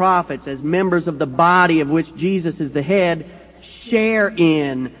apostles and prophets, as members of the body of which Jesus is the head, share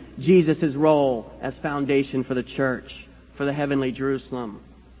in Jesus' role as foundation for the church, for the heavenly Jerusalem.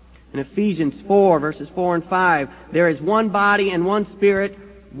 In Ephesians 4, verses 4 and 5, there is one body and one Spirit,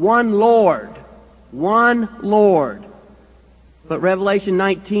 one Lord. One Lord. But Revelation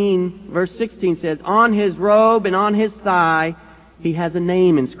 19, verse 16 says, On His robe and on His thigh He has a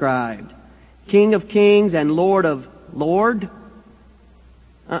name inscribed, King of Kings and Lord of Lord?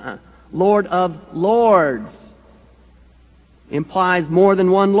 Lord of Lords implies more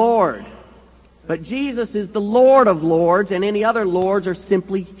than one Lord. But Jesus is the Lord of Lords, and any other lords are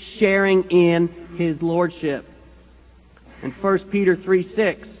simply sharing in His lordship. In 1 Peter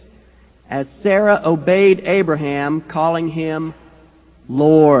 3:6, as Sarah obeyed Abraham, calling him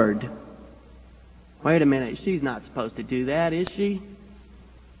Lord. Wait a minute, she's not supposed to do that, is she?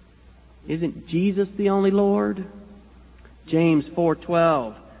 Isn't Jesus the only Lord? James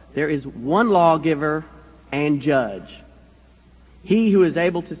 4:12, there is one lawgiver and judge, He who is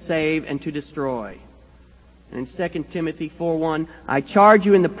able to save and to destroy. And in 2 Timothy 4:1, I charge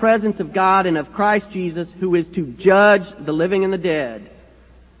you in the presence of God and of Christ Jesus, who is to judge the living and the dead.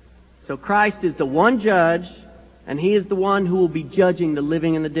 So Christ is the one judge, and He is the one who will be judging the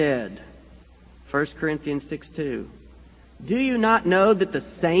living and the dead. 1 Corinthians 6:2. Do you not know that the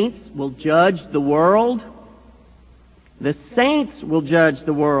saints will judge the world? The saints will judge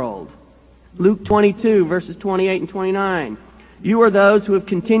the world. Luke 22, verses 28 and 29. You are those who have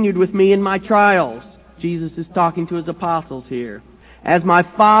continued with me in my trials. Jesus is talking to His apostles here. As my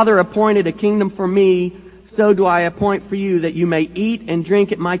Father appointed a kingdom for me, so do I appoint for you, that you may eat and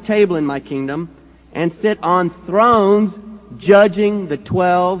drink at my table in my kingdom, and sit on thrones judging the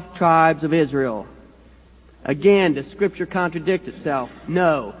 12 tribes of Israel. Again, does Scripture contradict itself?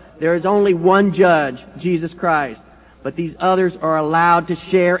 No. There is only one judge, Jesus Christ. But these others are allowed to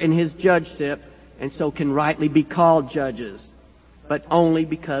share in His judgeship, and so can rightly be called judges, but only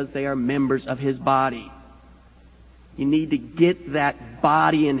because they are members of His body. You need to get that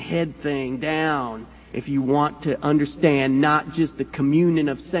body and head thing down if you want to understand not just the communion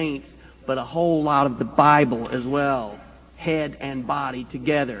of saints, but a whole lot of the Bible as well. Head and body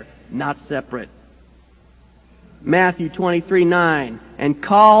together, not separate. Matthew 23:9, and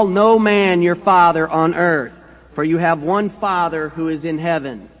call no man your father on earth, for you have one Father who is in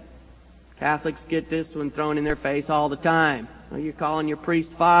heaven. Catholics get this one thrown in their face all the time. Well, you're calling your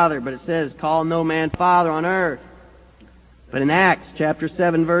priest father, but it says, call no man father on earth. But in Acts chapter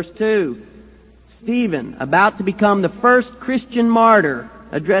 7, verse 2, Stephen, about to become the first Christian martyr,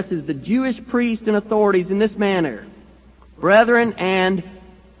 addresses the Jewish priests and authorities in this manner. Brethren and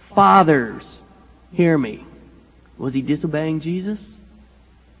fathers, hear me. Was he disobeying Jesus?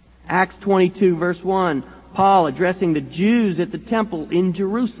 Acts 22, verse 1, Paul, addressing the Jews at the temple in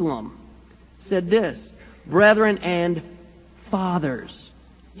Jerusalem, said this, Brethren and fathers,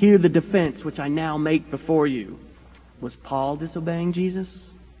 hear the defense which I now make before you. Was Paul disobeying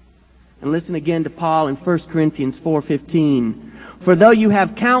Jesus? And listen again to Paul in 1 Corinthians 4:15. For though you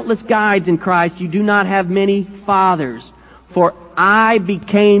have countless guides in Christ, you do not have many fathers. For I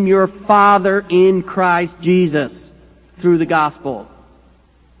became your father in Christ Jesus through the gospel.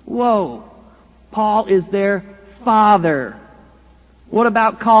 Whoa! Paul is their father. What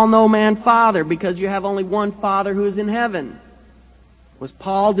about call no man father, because you have only one Father who is in heaven? Was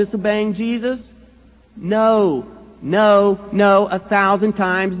Paul disobeying Jesus? No, 1,000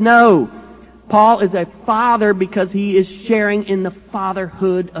 times no. Paul is a father because he is sharing in the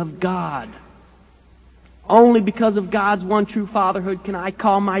fatherhood of God. Only because of God's one true fatherhood can I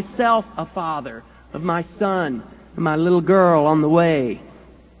call myself a father of my son and my little girl on the way.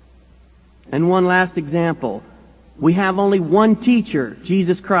 And one last example. We have only one teacher,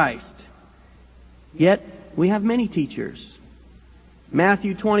 Jesus Christ. Yet, we have many teachers.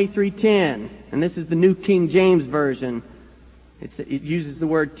 Matthew 23:10, and this is the New King James Version. It uses the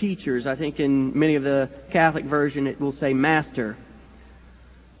word teachers. I think in many of the Catholic version it will say master.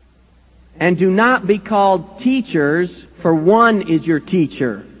 And do not be called teachers, for one is your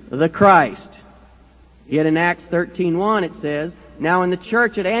teacher, the Christ. Yet in Acts 13:1 it says, Now in the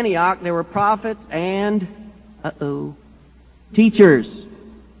church at Antioch there were prophets and, teachers.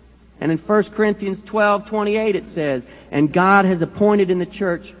 And in 1 Corinthians 12:28 it says, And God has appointed in the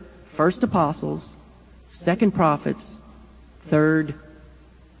church first apostles, second prophets, third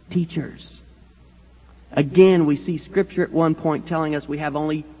teachers. Again, we see Scripture at one point telling us we have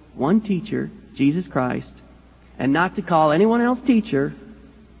only one teacher, Jesus Christ, and not to call anyone else teacher,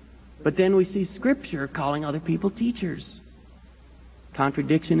 but then we see Scripture calling other people teachers.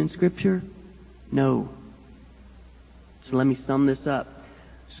 Contradiction in Scripture? No. So let me sum this up.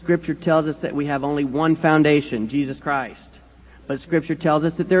 Scripture tells us that we have only one foundation, Jesus Christ. But Scripture tells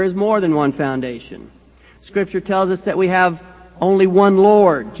us that there is more than one foundation. Scripture tells us that we have only one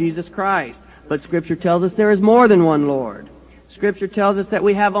Lord, Jesus Christ. But Scripture tells us there is more than one Lord. Scripture tells us that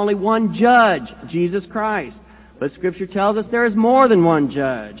we have only one judge, Jesus Christ. But Scripture tells us there is more than one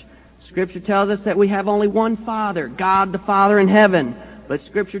judge. Scripture tells us that we have only one Father, God the Father in heaven. But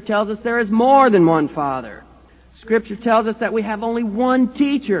Scripture tells us there is more than one Father. Scripture tells us that we have only one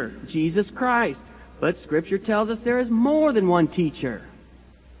teacher, Jesus Christ. But Scripture tells us there is more than one teacher.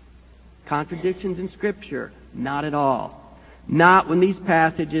 Contradictions in Scripture? Not at all. Not when these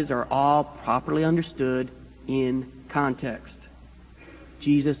passages are all properly understood in context.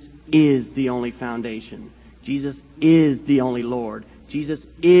 Jesus is the only foundation. Jesus is the only Lord. Jesus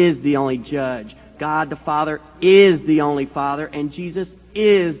is the only judge. God the Father is the only Father, and Jesus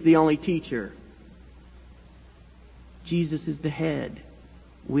is the only teacher. Jesus is the head.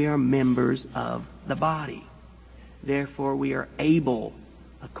 We are members of the body. Therefore, we are able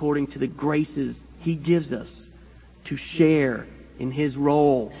according to the graces He gives us to share in His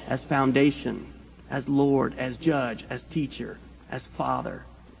role as foundation, as Lord, as judge, as teacher, as Father.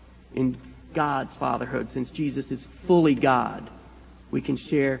 In God's fatherhood, since Jesus is fully God, we can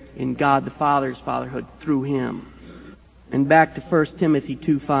share in God the Father's fatherhood through Him. And back to 1 Timothy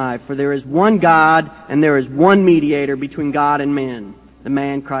 2:5, for there is one God and there is one mediator between God and men, the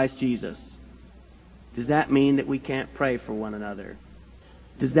man Christ Jesus. Does that mean that we can't pray for one another?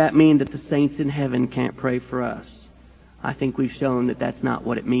 Does that mean that the saints in heaven can't pray for us? I think we've shown that that's not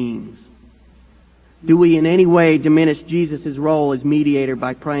what it means. Do we in any way diminish Jesus' role as mediator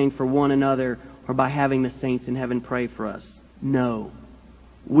by praying for one another or by having the saints in heaven pray for us? No.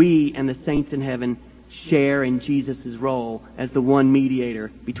 We and the saints in heaven share in Jesus' role as the one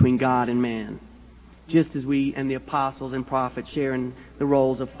mediator between God and man, just as we and the apostles and prophets share in the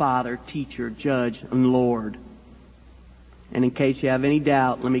roles of Father, Teacher, Judge, and Lord. And in case you have any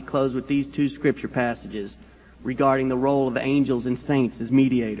doubt, let me close with these two scripture passages regarding the role of angels and saints as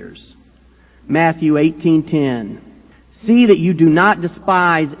mediators. Matthew 18:10. See that you do not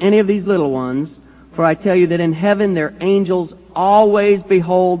despise any of these little ones, for I tell you that in heaven their angels always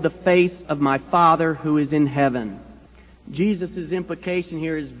behold the face of my Father who is in heaven. Jesus' implication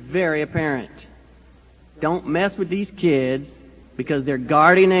here is very apparent. Don't mess with these kids, because their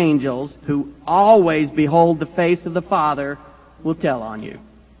guardian angels, who always behold the face of the Father, will tell on you.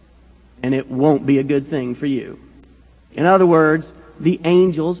 And it won't be a good thing for you. In other words, the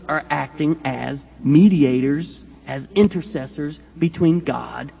angels are acting as mediators, as intercessors between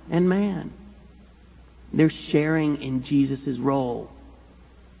God and man. They're sharing in Jesus' role.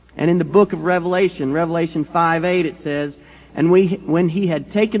 And in the book of Revelation 5:8, it says, and when He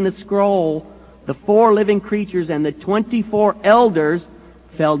had taken the scroll, the 4 living creatures and the 24 elders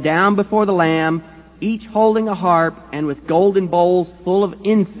fell down before the Lamb, each holding a harp and with golden bowls full of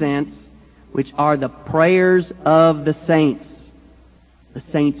incense, which are the prayers of the saints. The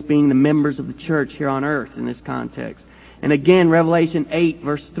saints being the members of the church here on earth in this context. And again, Revelation 8,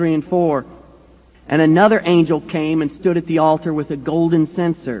 verse 3 and 4. And another angel came and stood at the altar with a golden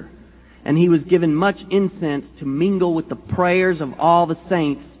censer. And he was given much incense to mingle with the prayers of all the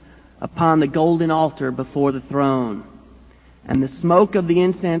saints upon the golden altar before the throne. And the smoke of the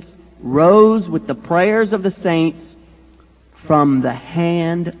incense rose with the prayers of the saints from the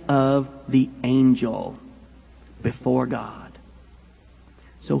hand of the angel before God.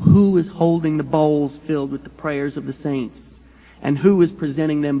 So who is holding the bowls filled with the prayers of the saints? And who is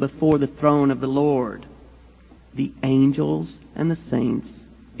presenting them before the throne of the Lord? The angels and the saints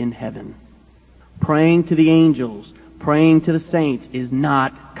in heaven. Praying to the angels, praying to the saints is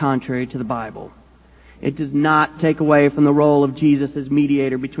not contrary to the Bible. It does not take away from the role of Jesus as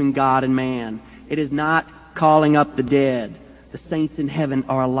mediator between God and man. It is not calling up the dead. The saints in heaven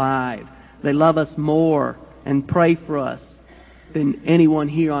are alive. They love us more and pray for us than anyone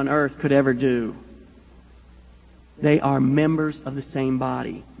here on earth could ever do. They are members of the same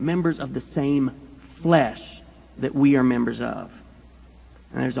body, members of the same flesh that we are members of.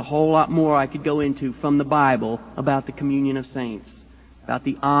 And there's a whole lot more I could go into from the Bible about the communion of saints, about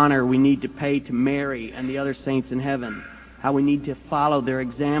the honor we need to pay to Mary and the other saints in heaven, how we need to follow their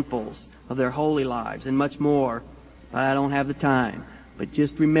examples of their holy lives, and much more. But I don't have the time. But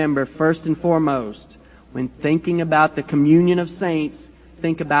just remember, first and foremost, when thinking about the communion of saints,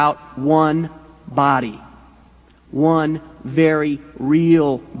 think about one body. One very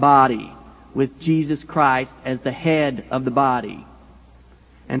real body with Jesus Christ as the head of the body.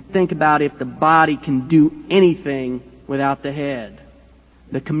 And think about if the body can do anything without the head.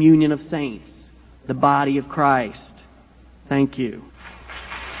 The communion of saints, the body of Christ. Thank you.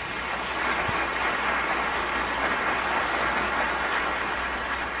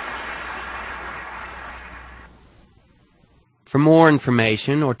 For more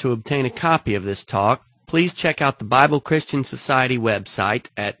information or to obtain a copy of this talk, please check out the Bible Christian Society website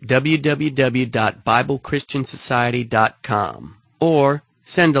at www.BibleChristianSociety.com or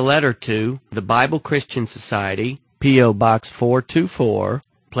send a letter to the Bible Christian Society, P.O. Box 424,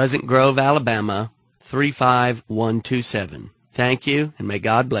 Pleasant Grove, Alabama, 35127. Thank you, and may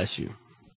God bless you.